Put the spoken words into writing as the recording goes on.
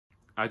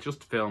I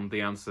just filmed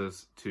the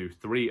answers to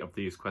 3 of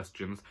these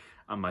questions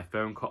and my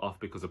phone cut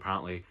off because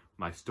apparently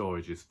my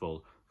storage is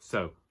full.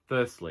 So,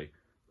 firstly,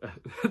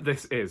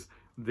 this is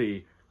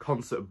the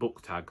concert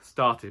book tag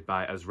started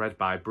by as read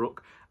by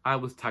Brooke. I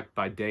was tagged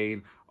by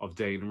Dane of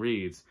Dane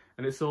Reads,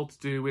 and it's all to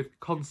do with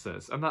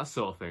concerts and that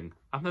sort of thing.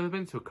 I've never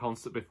been to a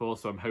concert before,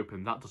 so I'm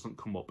hoping that doesn't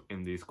come up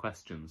in these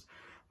questions.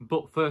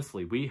 But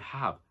firstly, we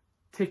have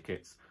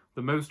tickets,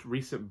 the most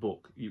recent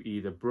book you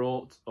either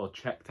brought or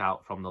checked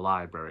out from the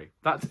library.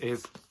 That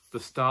is The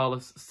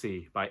Starless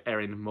Sea by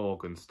Erin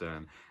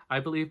Morgernstern. I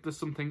believe there's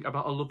something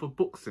about a love of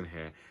books in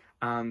here,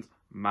 and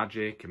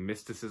magic and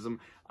mysticism,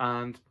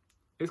 and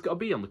it's got a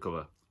bee on the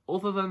cover.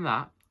 Other than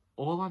that,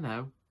 all I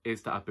know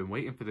is that I've been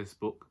waiting for this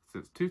book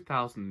since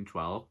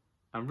 2012.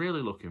 I'm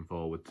really looking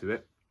forward to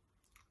it,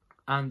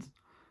 and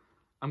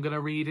I'm going to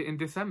read it in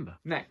December.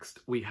 Next,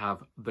 we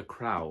have The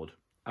Crowd,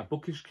 a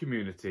bookish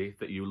community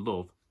that you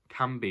love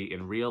can be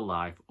in real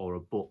life or a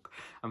book.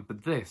 And for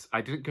this,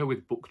 I didn't go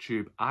with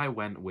BookTube, I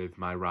went with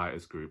my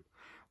writers group.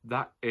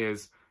 That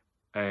is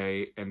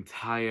an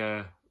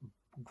entire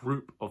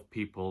group of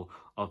people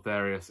of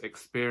various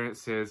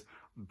experiences,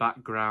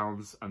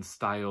 backgrounds and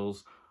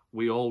styles.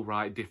 We all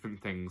write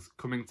different things,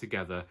 coming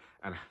together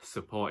and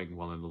supporting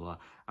one another.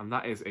 And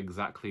that is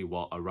exactly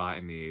what a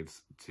writer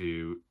needs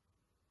to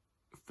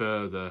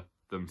further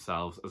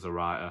themselves as a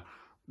writer.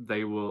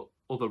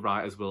 Other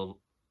writers will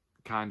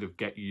kind of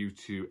get you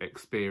to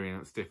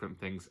experience different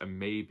things and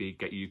maybe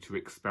get you to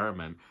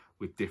experiment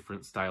with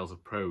different styles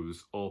of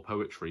prose or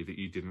poetry that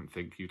you didn't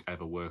think you'd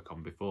ever work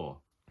on before.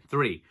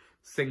 3,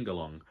 Sing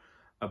Along,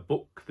 a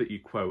book that you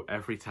quote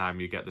every time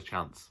you get the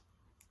chance.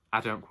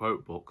 I don't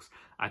quote books.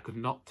 I could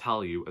not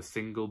tell you a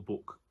single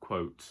book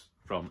quote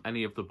from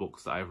any of the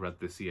books that I've read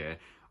this year,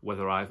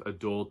 whether I've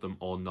adored them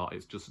or not.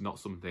 It's just not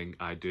something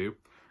I do.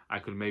 I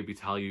could maybe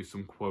tell you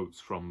some quotes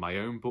from my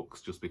own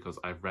books just because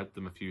I've read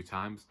them a few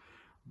times,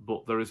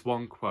 but there is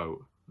one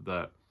quote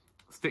that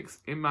sticks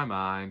in my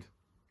mind,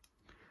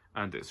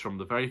 and it's from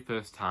the very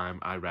first time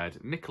I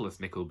read Nicholas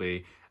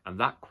Nickleby, and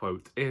that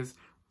quote is,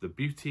 "The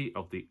beauty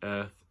of the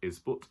earth is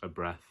but a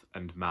breath,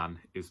 and man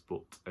is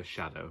but a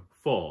shadow."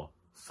 4,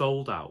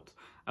 Sold Out,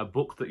 a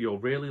book that you're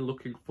really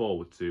looking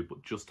forward to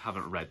but just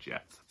haven't read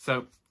yet.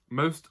 So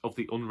most of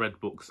the unread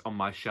books on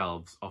my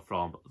shelves are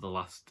from the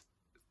last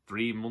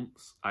 3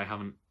 months. I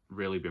haven't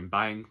really been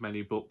buying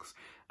many books,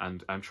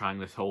 and I'm trying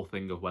this whole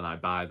thing of when I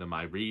buy them,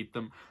 I read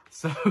them.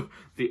 So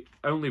the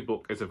only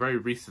book is a very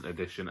recent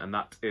edition, and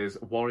that is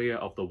Warrior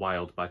of the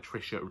Wild by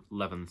Tricia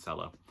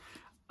Levenseller.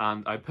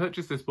 And I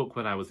purchased this book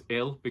when I was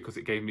ill because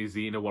it gave me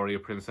Xena Warrior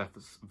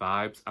Princess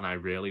vibes, and I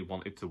really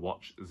wanted to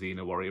watch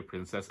Xena Warrior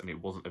Princess, and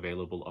it wasn't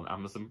available on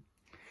Amazon.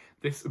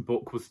 This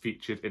book was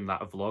featured in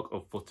that vlog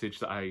of footage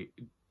that I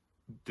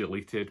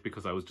deleted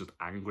because I was just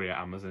angry at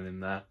Amazon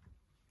in there.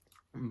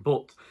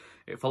 But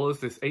it follows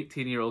this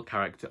 18-year-old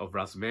character of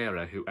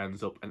Rasmera who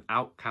ends up an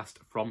outcast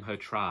from her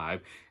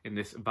tribe in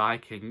this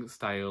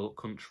Viking-style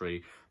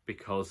country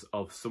because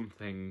of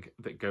something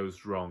that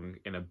goes wrong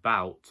in a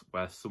bout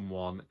where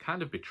someone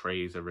kind of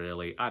betrays her,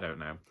 really. I don't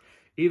know.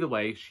 Either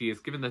way, she is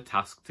given the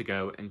task to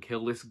go and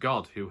kill this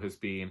god who has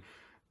been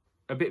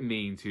a bit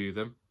mean to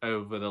them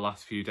over the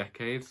last few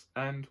decades.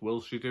 And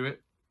will she do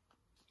it?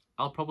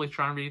 I'll probably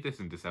try and read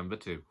this in December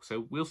too,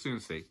 so we'll soon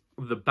see.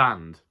 The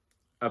Band,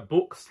 a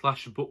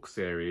book/book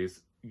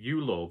series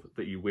you love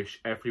that you wish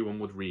everyone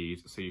would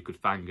read so you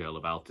could fangirl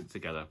about it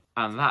together.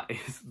 And that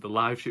is the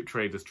Liveship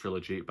Traders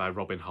Trilogy by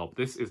Robin Hobb.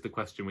 This is the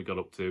question we got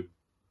up to.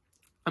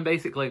 And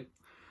basically,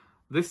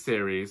 this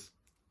series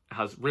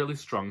has really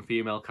strong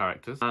female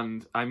characters.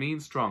 And I mean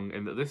strong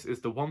in that this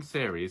is the one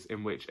series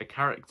in which a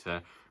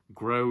character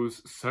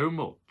grows so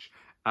much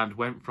and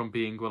went from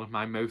being one of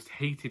my most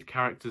hated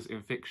characters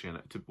in fiction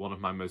to one of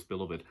my most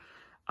beloved.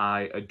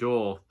 I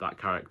adore that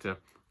character.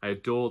 I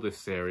adore this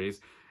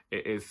series.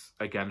 It is,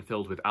 again,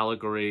 filled with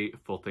allegory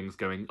for things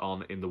going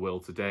on in the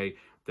world today.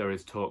 There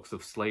is talks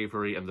of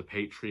slavery and the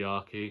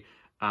patriarchy,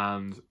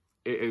 and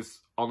it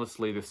is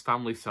honestly this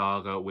family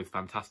saga with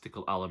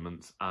fantastical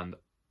elements, and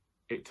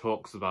it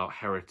talks about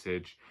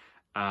heritage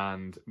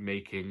and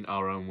making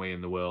our own way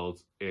in the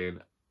world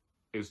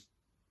is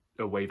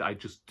a way that I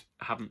just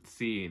haven't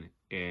seen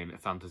in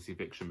fantasy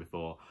fiction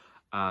before,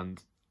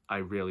 and I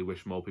really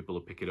wish more people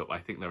would pick it up. I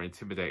think they're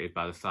intimidated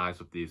by the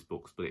size of these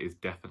books, but it is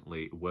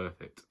definitely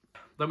worth it.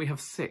 Then we have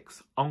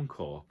 6,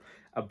 Encore,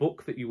 a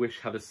book that you wish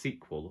had a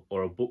sequel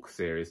or a book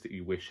series that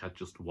you wish had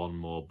just one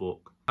more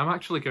book. I'm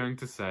actually going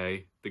to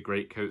say the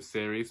Greatcoats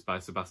series by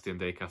Sebastien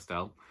de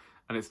Castell,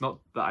 and it's not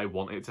that I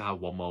want it to have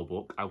one more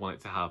book, I want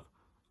it to have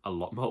a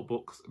lot more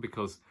books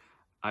because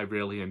I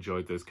really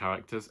enjoyed those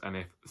characters, and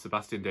if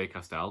Sebastien de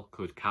Castell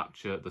could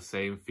capture the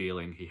same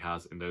feeling he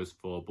has in those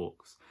 4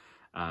 books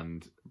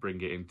and bring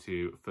it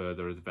into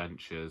further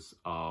adventures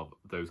of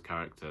those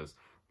characters,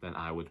 then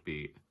I would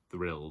be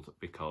thrilled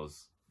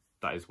because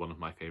that is one of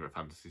my favourite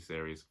fantasy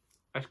series.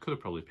 I could have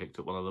probably picked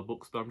up one of the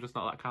books, but I'm just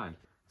not that kind.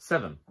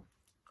 7,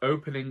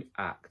 Opening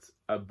Act,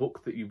 a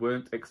book that you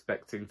weren't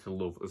expecting to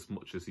love as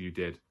much as you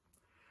did.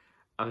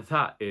 And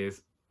that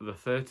is The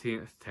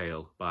 13th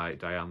Tale by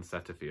Diane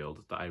Setterfield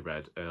that I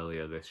read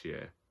earlier this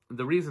year.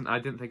 The reason I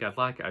didn't think I'd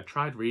like it, I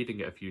tried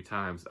reading it a few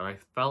times and I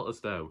felt as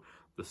though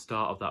the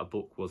start of that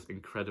book was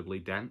incredibly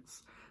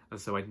dense, and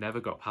so I never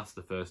got past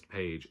the first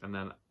page. And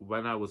then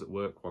when I was at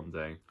work one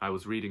day, I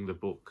was reading the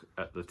book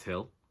at the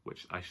till,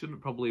 which I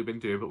shouldn't probably have been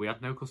doing, but we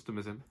had no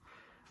customers in,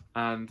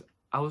 and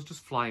I was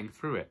just flying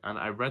through it. And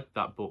I read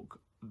that book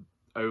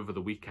over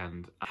the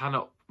weekend. I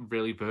cannot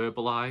really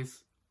verbalise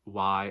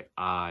why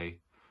I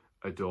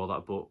adore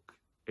that book.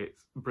 It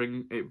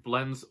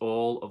blends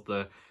all of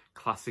the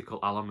classical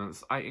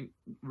elements. I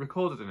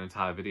recorded an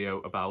entire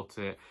video about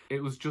it.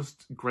 It was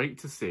just great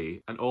to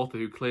see an author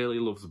who clearly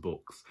loves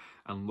books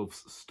and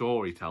loves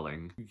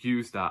storytelling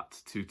use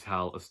that to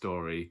tell a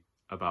story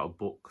about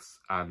books,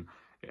 and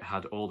it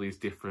had all these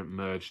different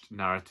merged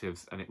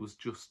narratives, and it was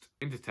just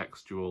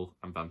intertextual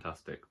and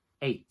fantastic.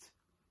 8.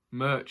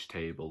 Merch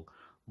table.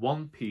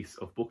 One piece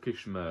of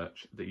bookish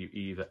merch that you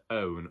either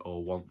own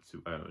or want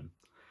to own.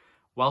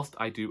 Whilst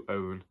I do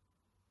own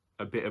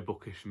a bit of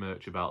bookish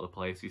merch about the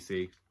place, you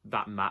see,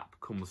 that map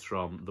comes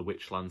from the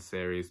Witchlands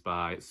series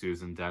by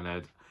Susan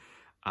Dennard,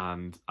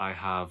 and I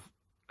have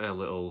a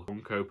little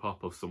Funko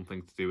Pop of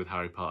something to do with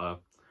Harry Potter.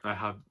 I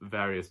have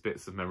various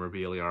bits of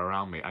memorabilia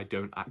around me. I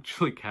don't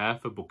actually care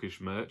for bookish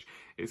merch.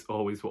 It's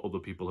always what other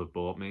people have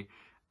bought me,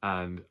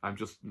 and I'm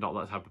just not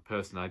that type of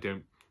person. I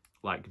don't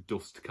like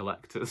dust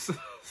collectors.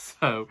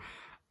 So,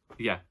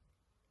 yeah.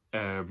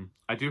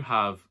 I do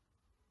have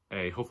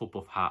a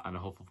Hufflepuff hat and a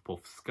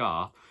Hufflepuff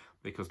scarf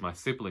because my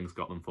siblings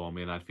got them for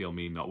me and I'd feel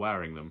mean not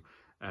wearing them.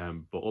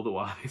 But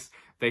otherwise,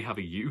 they have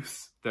a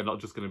use. They're not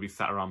just going to be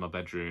sat around my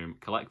bedroom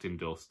collecting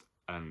dust.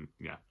 And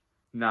yeah.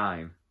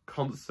 9.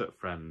 Concert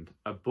friend.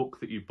 A book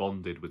that you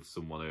bonded with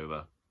someone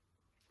over.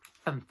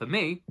 And for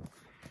me,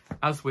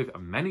 as with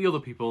many other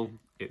people,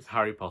 it's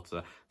Harry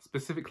Potter.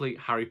 Specifically,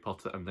 Harry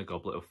Potter and the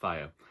Goblet of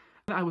Fire.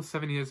 When I was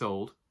 7 years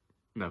old,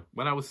 no,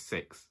 when I was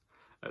 6,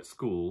 at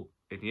school,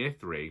 in year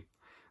 3,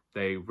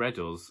 they read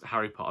us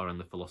Harry Potter and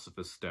the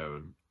Philosopher's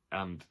Stone.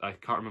 And I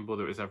can't remember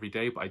whether it was every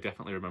day, but I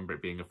definitely remember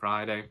it being a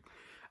Friday.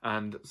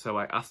 And so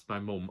I asked my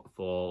mum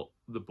for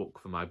the book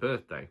for my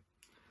birthday.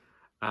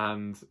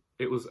 And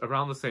it was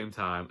around the same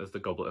time as the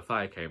Goblet of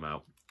Fire came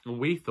out. And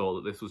we thought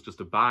that this was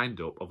just a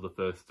bind-up of the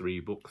first 3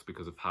 books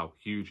because of how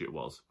huge it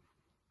was.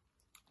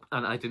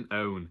 And I didn't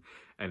own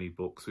any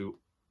books.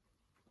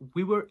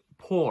 We were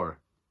poor.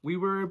 We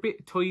were a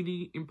bit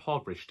tiny,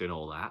 impoverished and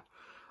all that.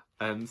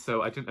 And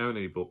so I didn't own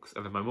any books.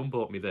 And then my mum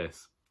bought me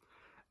this.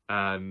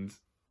 And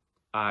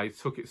I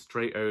took it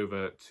straight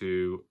over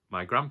to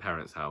my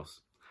grandparents'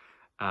 house.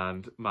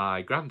 And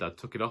my granddad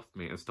took it off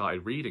me and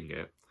started reading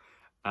it.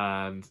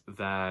 And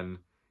then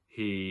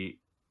he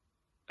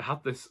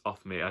had this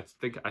off me. I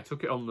think I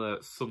took it on the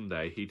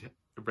Sunday. He'd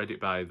read it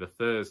by the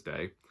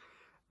Thursday.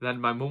 Then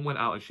my mum went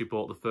out and she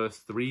bought the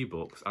first 3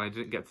 books. And I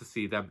didn't get to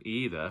see them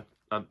either.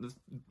 And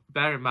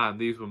bear in mind,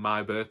 these were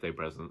my birthday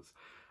presents.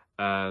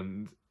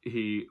 And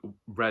he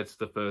read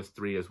the first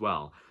 3 as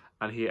well.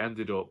 And he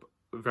ended up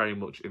very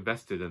much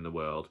invested in the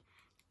world.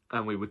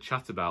 And we would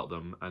chat about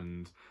them.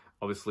 And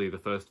obviously the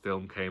first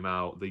film came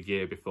out the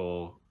year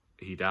before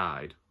he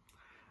died.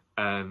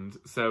 And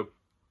so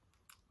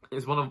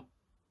it's one of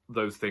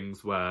those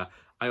things where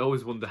I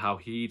always wonder how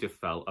he'd have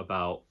felt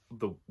about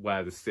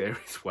where the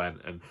series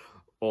went and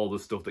all the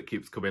stuff that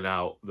keeps coming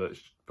out that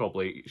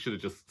probably should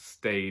have just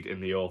stayed in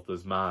the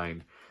author's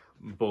mind.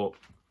 But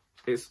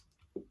it's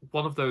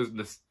one of those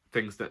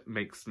things that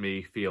makes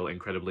me feel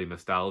incredibly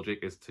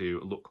nostalgic, is to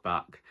look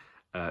back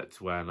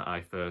to when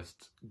I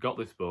first got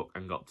this book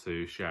and got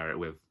to share it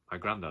with my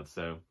granddad.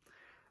 So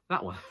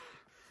that one.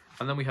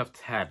 And then we have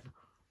 10.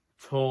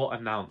 Tour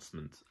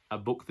Announcement, a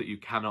book that you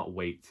cannot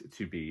wait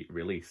to be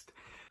released.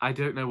 I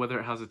don't know whether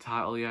it has a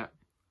title yet,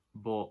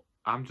 but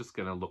I'm just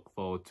going to look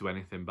forward to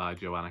anything by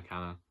Joanna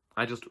Cannon.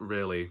 I just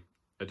really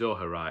adore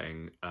her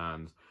writing,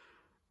 and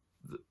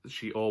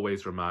she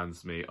always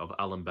reminds me of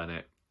Alan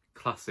Bennett,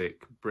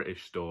 classic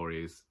British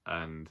stories,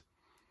 and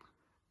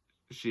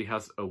she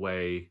has a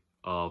way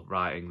of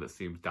writing that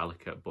seems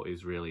delicate but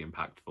is really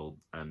impactful.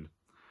 And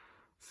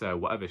so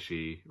whatever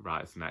she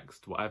writes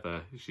next,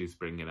 whatever she's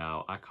bringing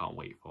out, I can't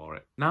wait for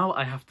it. Now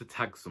I have to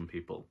tag some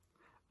people.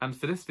 And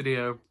for this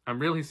video, I'm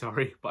really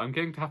sorry, but I'm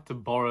going to have to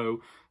borrow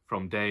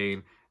from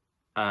Dane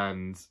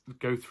and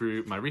go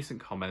through my recent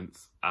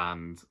comments,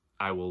 and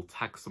I will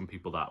tag some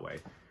people that way.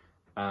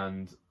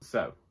 And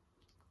so,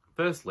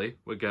 firstly,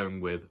 we're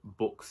going with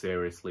Book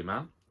Seriously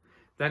Man.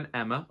 Then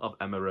Emma of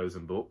Emma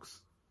Rosen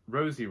Books.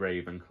 Rosie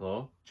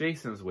Ravenclaw.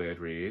 Jason's Weird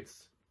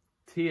Reads.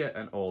 Tia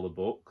and All the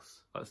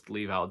Books. Let's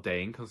leave out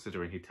Dane,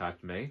 considering he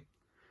tagged me.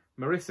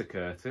 Marissa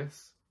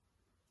Curtis.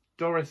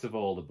 Doris of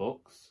All the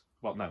Books.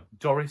 Well, no,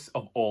 Doris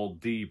of All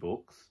the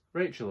Books.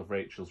 Rachel of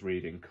Rachel's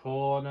Reading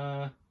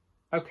Corner.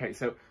 Okay,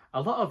 so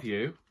a lot of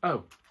you...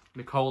 Oh,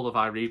 Nicole of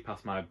I Read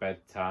Past My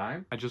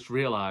Bedtime. I just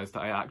realised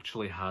that I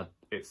actually had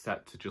it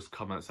set to just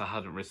comments I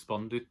hadn't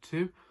responded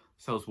to.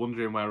 So I was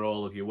wondering where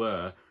all of you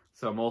were.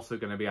 So I'm also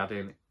going to be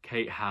adding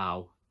Kate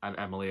Howe and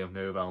Emily of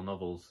Novelle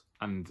Novels.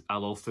 And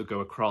I'll also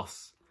go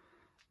across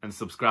and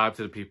subscribe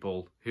to the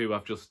people who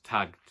I've just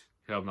tagged,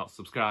 who I'm not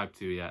subscribed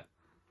to yet.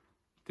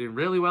 Doing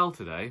really well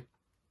today.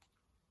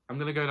 I'm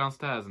going to go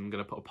downstairs and I'm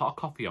going to put a pot of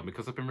coffee on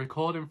because I've been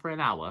recording for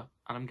an hour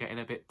and I'm getting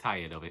a bit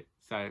tired of it.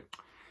 So,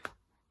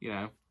 you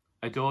know,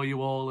 adore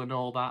you all and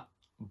all that,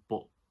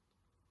 but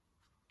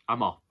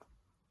I'm off.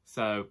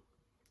 So,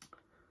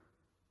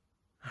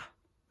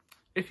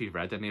 if you've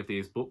read any of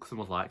these books and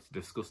would like to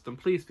discuss them,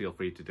 please feel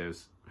free to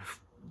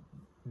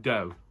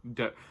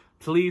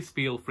please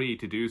feel free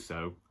to do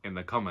so in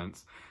the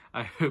comments.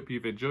 I hope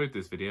you've enjoyed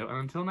this video, and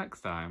until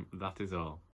next time, that is all.